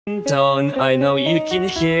Dong, I know you can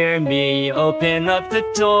hear me. Open up the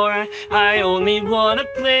door. I only wanna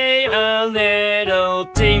play a little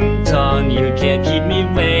ding dong. You can't keep me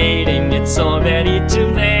waiting. It's already too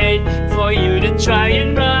late for you to try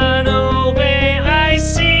and run away. I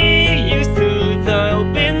see you through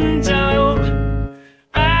the window.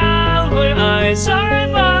 Our eyes are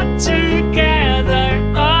locked together.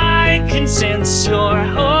 I can sense your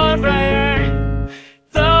horror.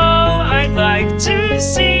 Though I'd like to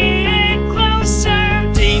see it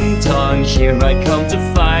closer. Ding dong, here I come to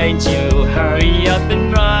find you. Hurry up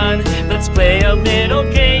and run. Let's play a little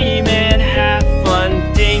game and have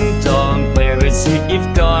fun. Ding dong, where is it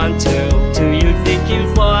you've gone to? Do you think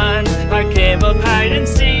you've won? Our game of hide and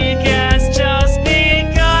seek has just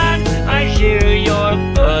begun. I hear your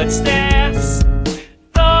footsteps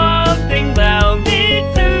thumping loudly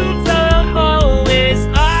through the hallways.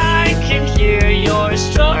 I can hear your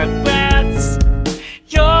short breaths.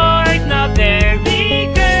 You're not very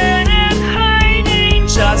good at hiding.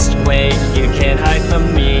 Just wait, you can't hide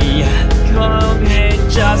from me. Come in,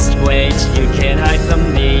 just wait, you can't hide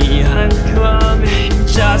from me. Come in,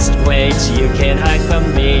 just wait, you can't hide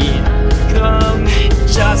from me. Come in,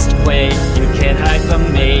 just wait, you can't hide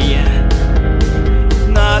from me.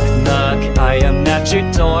 Knock, knock, I am at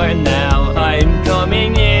your door now. I'm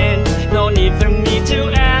coming in, no need for me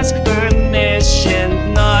to ask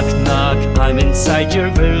permission. Knock, knock, I'm inside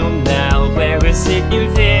your room now. Where is it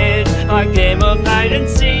you did? Our game of hide and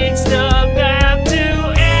seek's about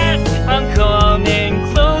to end. I'm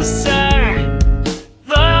coming closer,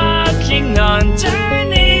 looking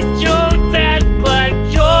underneath your bed, but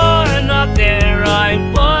you're not there. I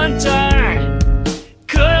wonder,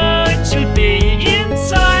 could you be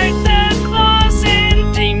inside the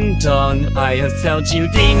closet? Ding dong, I have found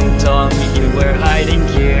you. Ding dong, you were hiding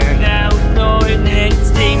here. Now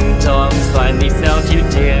coordinates. Ding dong, finally found you,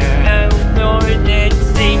 dear. Now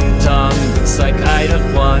coordinates. Ding dong, looks like I'd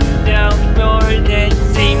have won. Now coordinates.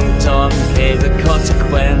 Ding dong, pay the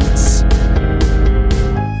consequence.